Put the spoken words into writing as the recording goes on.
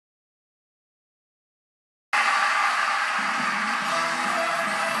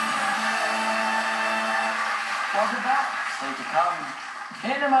still to come.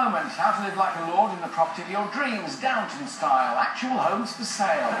 In a moment, how to live like a lord in the property of your dreams, Downton style, actual homes for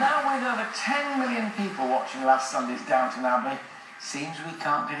sale. But now with over 10 million people watching last Sunday's Downton Abbey, seems we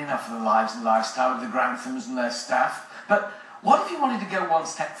can't get enough of the lives and lifestyle of the Granthams and their staff. But what if you wanted to go one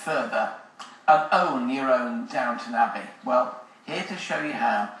step further and own your own Downton Abbey? Well, here to show you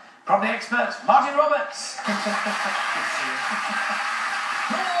how, property expert Martin Roberts.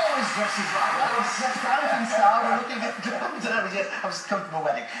 Always dresses like that. It's Downton style. We're looking at Downton Abbey. Yes, I've just come from a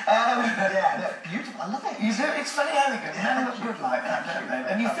wedding. Yeah, no, beautiful. I love it. You do? It's very elegant. Yeah, They look good like that, don't they?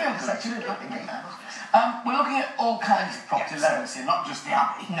 And you feel good. Absolutely. We're looking at all kinds of property levels here, not just the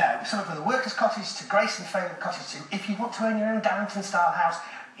Abbey. No, sort of from the workers' cottage to Grace and Favourite cottage to, if you want to own your own Downton style house,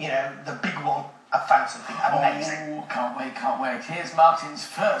 you know, the big one, I've found something amazing. Oh, can't wait, can't wait. Here's Martin's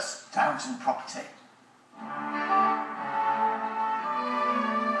first Downton property.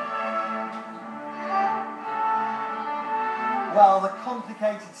 Well, the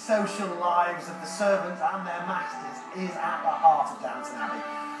complicated social lives of the servants and their masters is at the heart of Downton Abbey.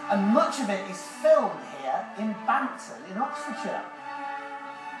 And much of it is filmed here in Downton in Oxfordshire.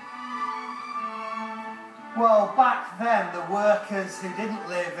 Well, back then, the workers who didn't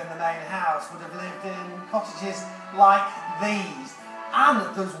live in the main house would have lived in cottages like these.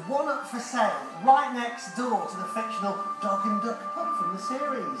 And there's one up for sale right next door to the fictional Dog and Duck pub from the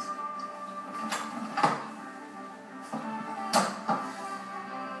series.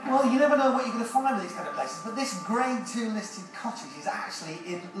 Well, you never know what you're going to find with these kind of places, but this Grade 2 listed cottage is actually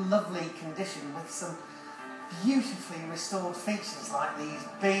in lovely condition with some beautifully restored features like these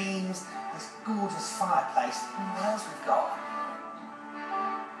beams, this gorgeous fireplace, and what else we've got?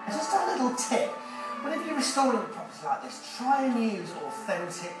 Just a little tip, whenever you're restoring a property like this, try and use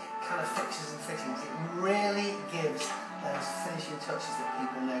authentic kind of fixtures and fittings. It really gives those finishing touches that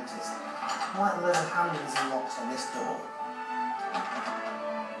people notice. Like the little handles and locks on this door.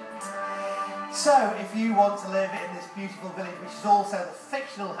 So, if you want to live in this beautiful village, which is also the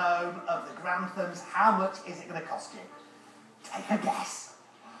fictional home of the Granthams, how much is it going to cost you? Take a guess.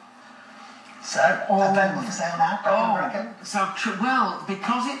 So, available for sale now, reckon? Well,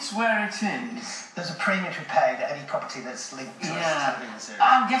 because it's where it is. There's a premium to be paid at any property that's linked to us in the series.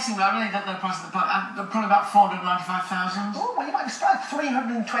 I'm guessing, but I really don't know the price of the probably about 495,000. Oh, well, you might be surprised.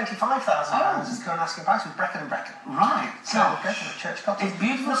 £325,000 is the current asking price with Brecon and Brecon. Right. So, go for the church cottage. It's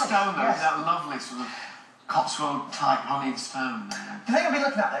beautiful stone, though, yes. with that lovely sort of Cotswold-type honeyed stone there. The thing I'll be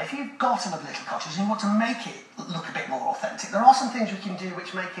looking at, though, if you've got another little cottage and you want to make it look a bit more authentic, there are some things we can do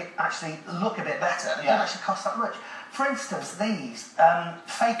which make it actually look a bit better. They don't actually cost that much. For instance, these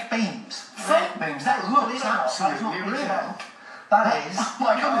fake beams. Fake beams? That looks absolutely real. That is... Oh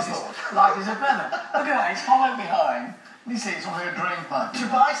my goodness, it's light as a feather. Look at that, it's hollow behind. You see, it's like a drain pipe. To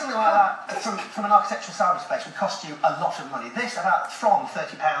buy something like that from an architectural salvage place would cost you a lot of money. This, from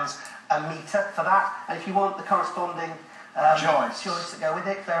 £30 a metre for that, and if you want the corresponding joists that go with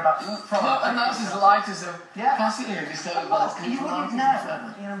it, they're about and that's as light as a classic here. You wouldn't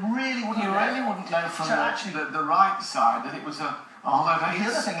know. You really wouldn't know from the right side that it was a hollow base. The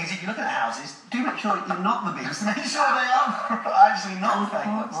other thing is, if you're looking at houses, do make sure you knock the beams to make sure they are actually not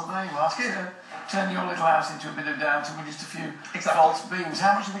fake ones. Well, there you are. Turn your little house into a bit of Downton with just a few false beams.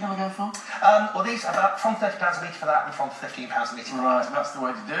 How much are they going to go for? Well, these are about from £30 a metre for that and from £15 a metre. Right, that's the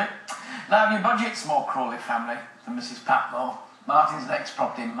way to do it. Now, your budget's more Crawley family than Mrs. Patmore. Martin's next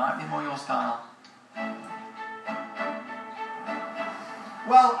property might be more your style.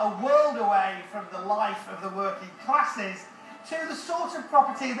 Well, a world away from the life of the working classes to the sort of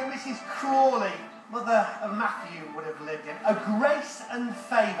property that Mrs. Crawley, mother of Matthew, would have lived in. A Grace and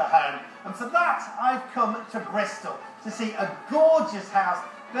Favour home. And for that, I've come to Bristol to see a gorgeous house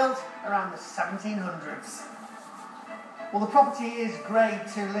built around the 1700s. Well, the property is Grade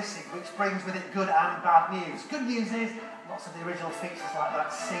 2 listed, which brings with it good and bad news. Good news is lots of the original features like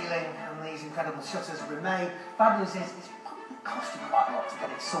that ceiling and these incredible shutters remain. Bad news is it's probably cost you quite a lot to get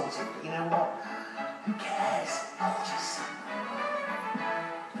it sorted, but you know what? Who cares? Gorgeous.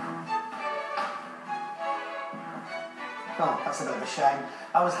 Oh, that's a bit of a shame.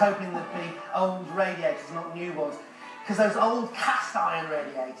 I was hoping there'd be old radiators, not new ones. Because those old cast iron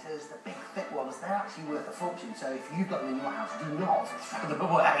radiators, the big thick ones, they're actually worth a fortune. So if you've got them in your house, do not throw them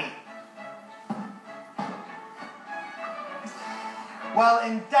away. Well,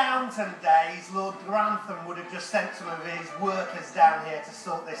 in Downton days, Lord Grantham would have just sent some of his workers down here to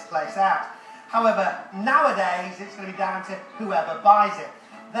sort this place out. However, nowadays, it's going to be down to whoever buys it.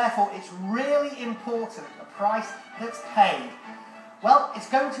 Therefore, it's really important the price that's paid. Well, it's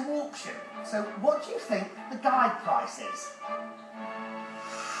going to auction. So what do you think the guide price is?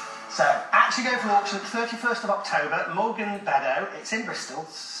 So, actually going for auction at the 31st of October, Morgan Beddoe. It's in Bristol.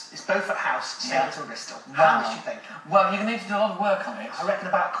 It's Beaufort House, Singleton, Bristol. How much do you think? Well, you're going to need to do a lot of work on it. I reckon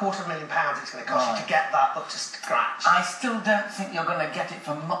about £250,000 it's going to cost you to get that up to scratch. I still don't think you're going to get it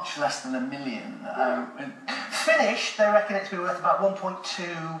for much less than £1 million. Finished, they reckon it to be worth about 1.2,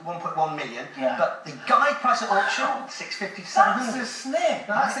 1.1 million. Yeah. But the guide price at auction, 650 to 700. That's a snip.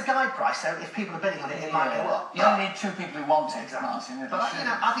 Now, that's the guide price, so if people are bidding on it, it might go up. You only need 2 people who want it, Exactly. Martin. But you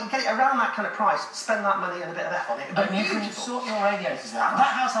know, I think get it around that kind of price, spend that money and a bit of effort on it. And you can sort your radiators out.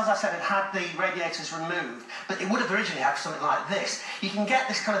 That house, as I said, had the radiators removed, but it would have originally had something like this. You can get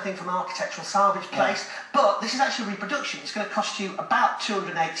this kind of thing from an architectural salvage place, but this is actually a reproduction. It's going to cost you about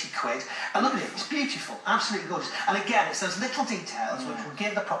 280 quid. And look at it, it's beautiful, absolutely gorgeous. And again, it's those little details which will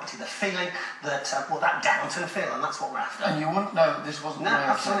give the property the feeling that, well, that Downton feel, and that's what we're after. And you wouldn't know that this wasn't No,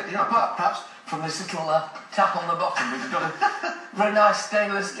 absolutely not. Apart, perhaps from this little tap on the bottom. We've got a very nice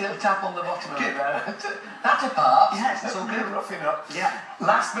stainless steel tap on the bottom of it there. That apart. Yes, it's all good. Roughing up. Yeah.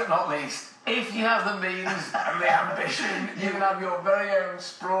 Last but not least, if you have the means and the ambition, you can have your very own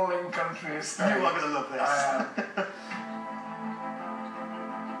sprawling country estate. You are going to love this. I am.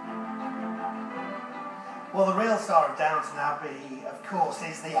 Well, the real star of Downton Abbey, of course,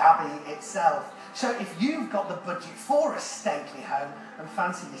 is the Abbey itself. So if you've got the budget for a stately home and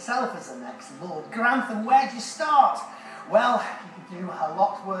fancy yourself as the next Lord Grantham, where do you start? Well, you could do a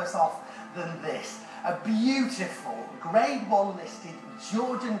lot worse off than this. A beautiful, Grade 1 listed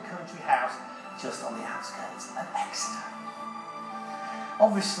Georgian country house just on the outskirts of Exeter.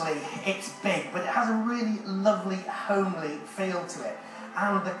 Obviously, it's big, but it has a really lovely, homely feel to it.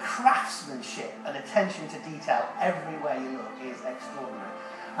 And the craftsmanship and attention to detail everywhere you look is extraordinary.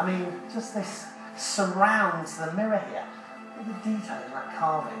 I mean, just this surrounds the mirror here. Look at the detail in that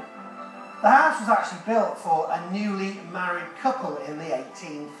carving. The house was actually built for a newly married couple in the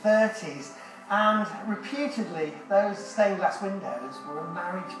 1830s, and reputedly those stained glass windows were a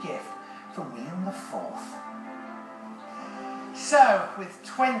marriage gift from William IV. So, with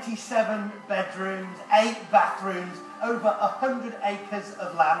 27 bedrooms, 8 bathrooms, over 100 acres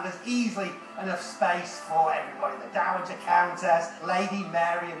of land, there's easily enough space for everybody. The Dowager Countess, Lady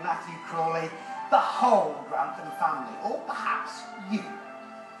Mary and Matthew Crawley, the whole Grantham family, or perhaps you.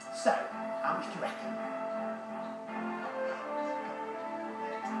 So, how much do you reckon?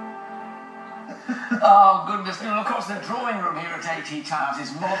 Oh, goodness. No, of course, the drawing room here at AT Towers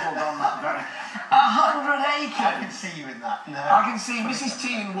is modelled on that very... 100 acres! I can see you in that. No. I can see Mrs.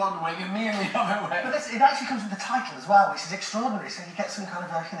 T in one wing and me in the other wing. But it actually comes with the title as well, which is extraordinary. So you get some kind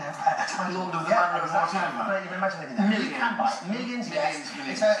of a title. Lord of the Manor of whatever. But you can imagine living there. Millions. You can buy it. Millions, yes.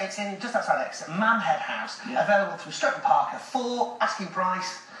 Millions. It's in just outside Exeter, Manhead House, available through Stratton Parker for asking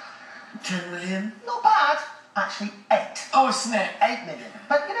price 10 million. not bad. Actually, 8. Oh, a snip. 8 million.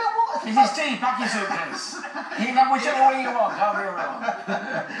 But you know what? Mrs. T, pack your suitcase. You can have whichever one you want, I'll be around.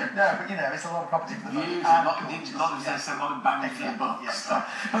 No, but you know, it's a lot of property for the Huge, money. a lot of this, a lot of bang for your bucks. Yes.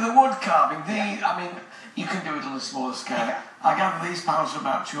 But the wood carving, I mean, you can do it on a smaller scale. Yeah. I gather these panels are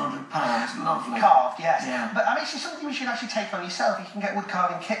about £200. Lovely. Carved, yes. Yeah. But I mean, it's something you should actually take on yourself. You can get wood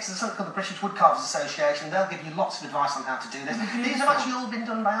carving kits. There's something called the British Wood Carvers Association. They'll give you lots of advice on how to do this. These have actually all been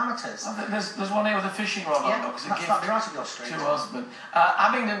done by amateurs. There's one here with a fishing rod on it. That's right up your street. To husband.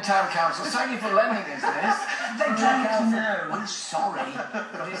 Abingdon Town Council, thank you for lending us this. They don't know. We're sorry.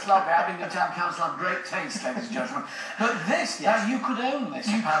 But it's lovely. Abingdon Town Council have great taste, ladies and gentlemen. But this, now you could own this,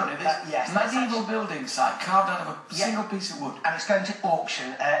 apparently. This medieval building site carved out of a single piece of wood. And it's going to auction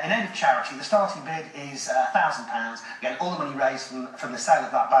in aid of charity. The starting bid is £1,000. Again, all the money raised from the sale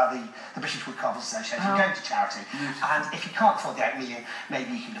of that by the British Wood Carvers Association going to charity. And if you can't afford the 8 million,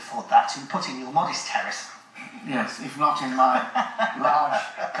 maybe you can afford that to put in your modest terrace. Yes, if not in my large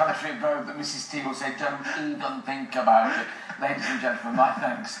country abode that Mrs. T will say, don't even think about it. Ladies and gentlemen, my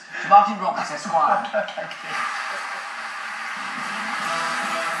thanks to Martin Roberts, Esquire. Thank you.